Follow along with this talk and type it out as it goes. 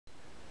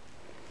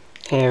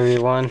Hey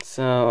everyone,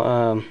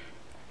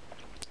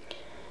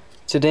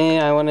 today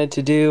I wanted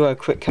to do a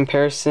quick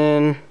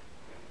comparison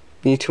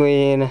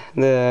between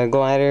the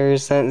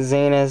gliders that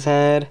Zane has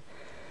had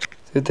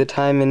through the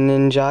time in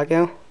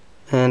Ninjago,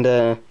 and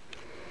I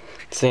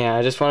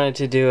just wanted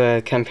to do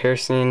a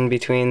comparison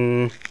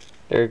between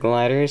their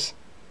gliders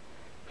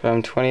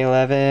from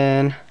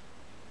 2011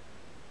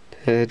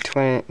 to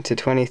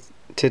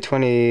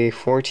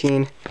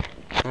 2014,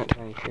 not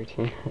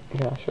 2013.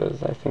 Gosh, what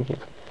was I thinking?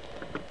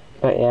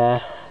 But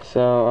yeah,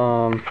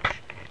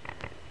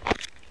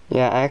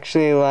 yeah, I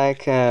actually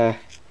like the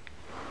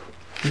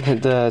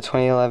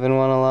 2011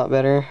 one a lot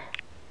better.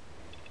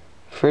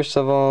 First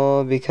of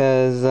all,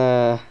 because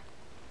you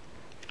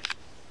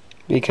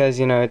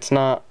know, it's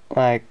not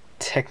like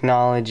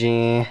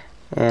technology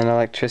and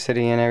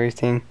electricity and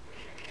everything.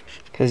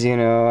 Because you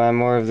know, I'm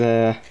more of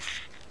the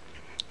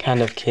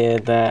kind of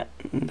kid that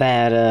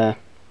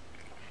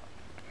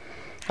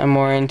I'm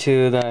more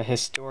into the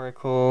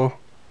historical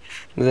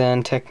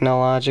than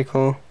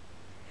technological.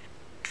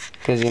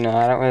 Because, you know,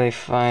 I don't really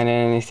find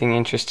anything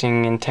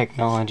interesting in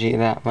technology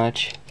that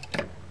much.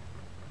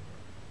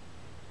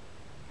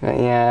 But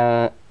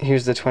yeah,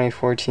 here's the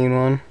 2014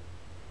 one.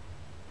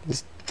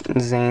 This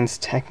Zane's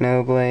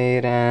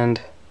Technoblade and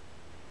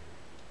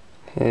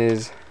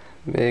his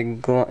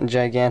big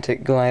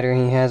gigantic glider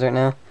he has right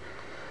now.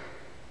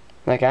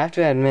 Like, I have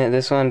to admit,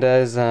 this one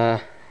does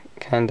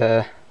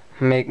kinda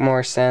make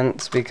more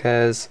sense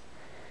because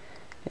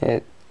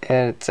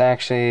it's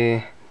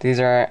actually, these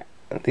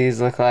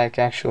look like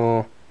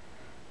actual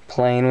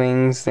plane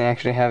wings. They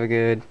actually have a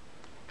good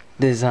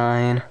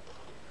design.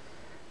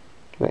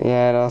 But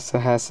yeah, it also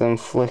has some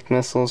flick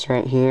missiles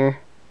right here.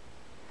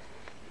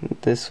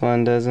 This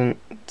one doesn't.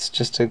 It's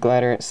just a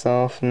glider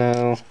itself,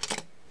 no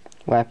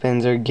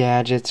weapons or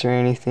gadgets or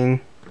anything.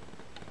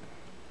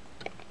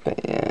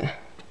 But yeah,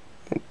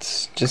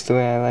 it's just the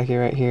way I like it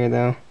right here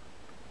though.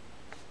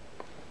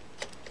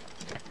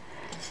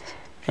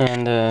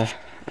 And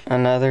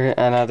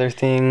another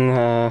thing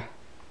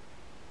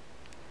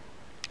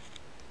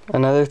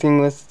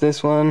with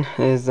this one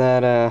is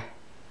that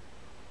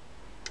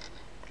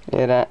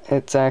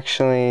it's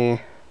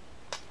actually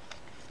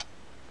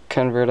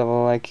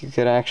convertible. Like, you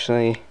could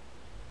actually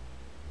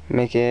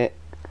make it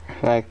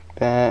like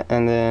that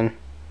and then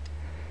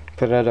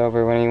put it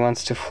over when he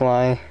wants to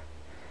fly.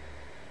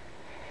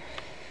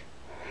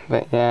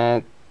 But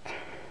yeah,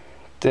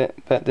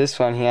 but this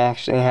one he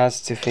actually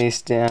has to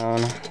face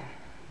down.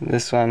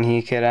 This one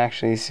he could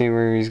actually see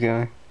where he's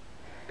going.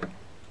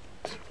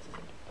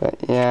 But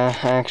yeah,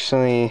 I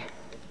actually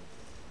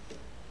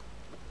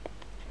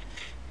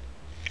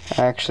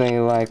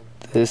like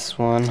this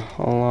one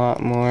a lot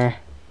more.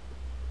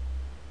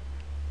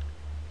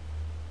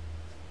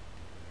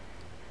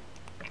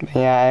 But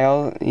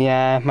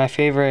yeah, my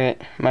favorite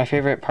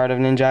part of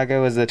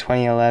Ninjago was the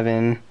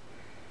 2011.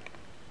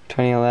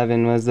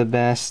 2011 was the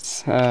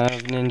best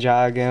of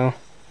Ninjago.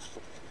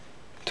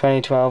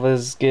 2012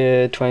 was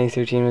good,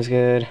 2013 was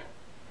good.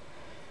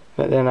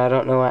 But then I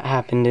don't know what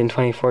happened in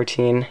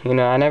 2014. You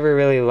know, I never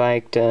really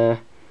liked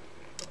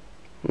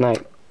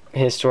like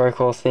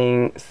historical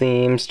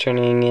themes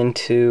turning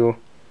into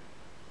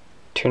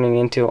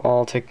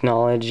all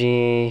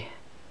technology.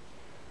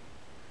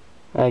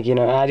 Like, you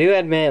know, I do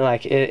admit,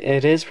 like,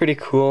 it is pretty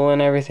cool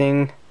and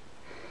everything,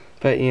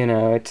 but you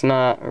know, it's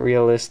not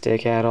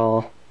realistic at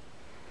all.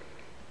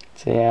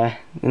 So yeah,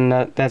 and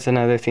that's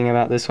another thing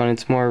about this one.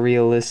 It's more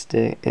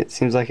realistic. It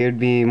seems like it would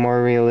be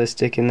more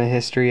realistic in the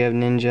history of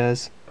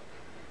ninjas.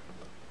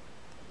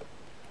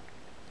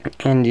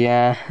 And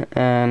yeah,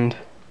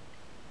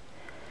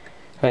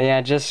 but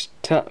yeah, just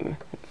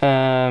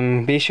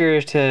be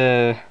sure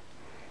to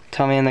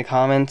tell me in the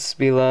comments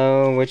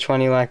below which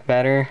one you like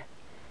better.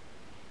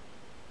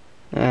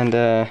 And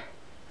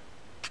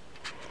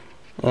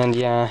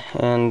yeah,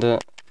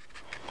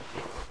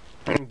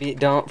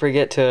 don't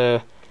forget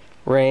to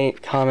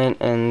rate, comment,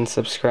 and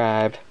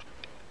subscribe.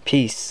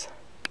 Peace.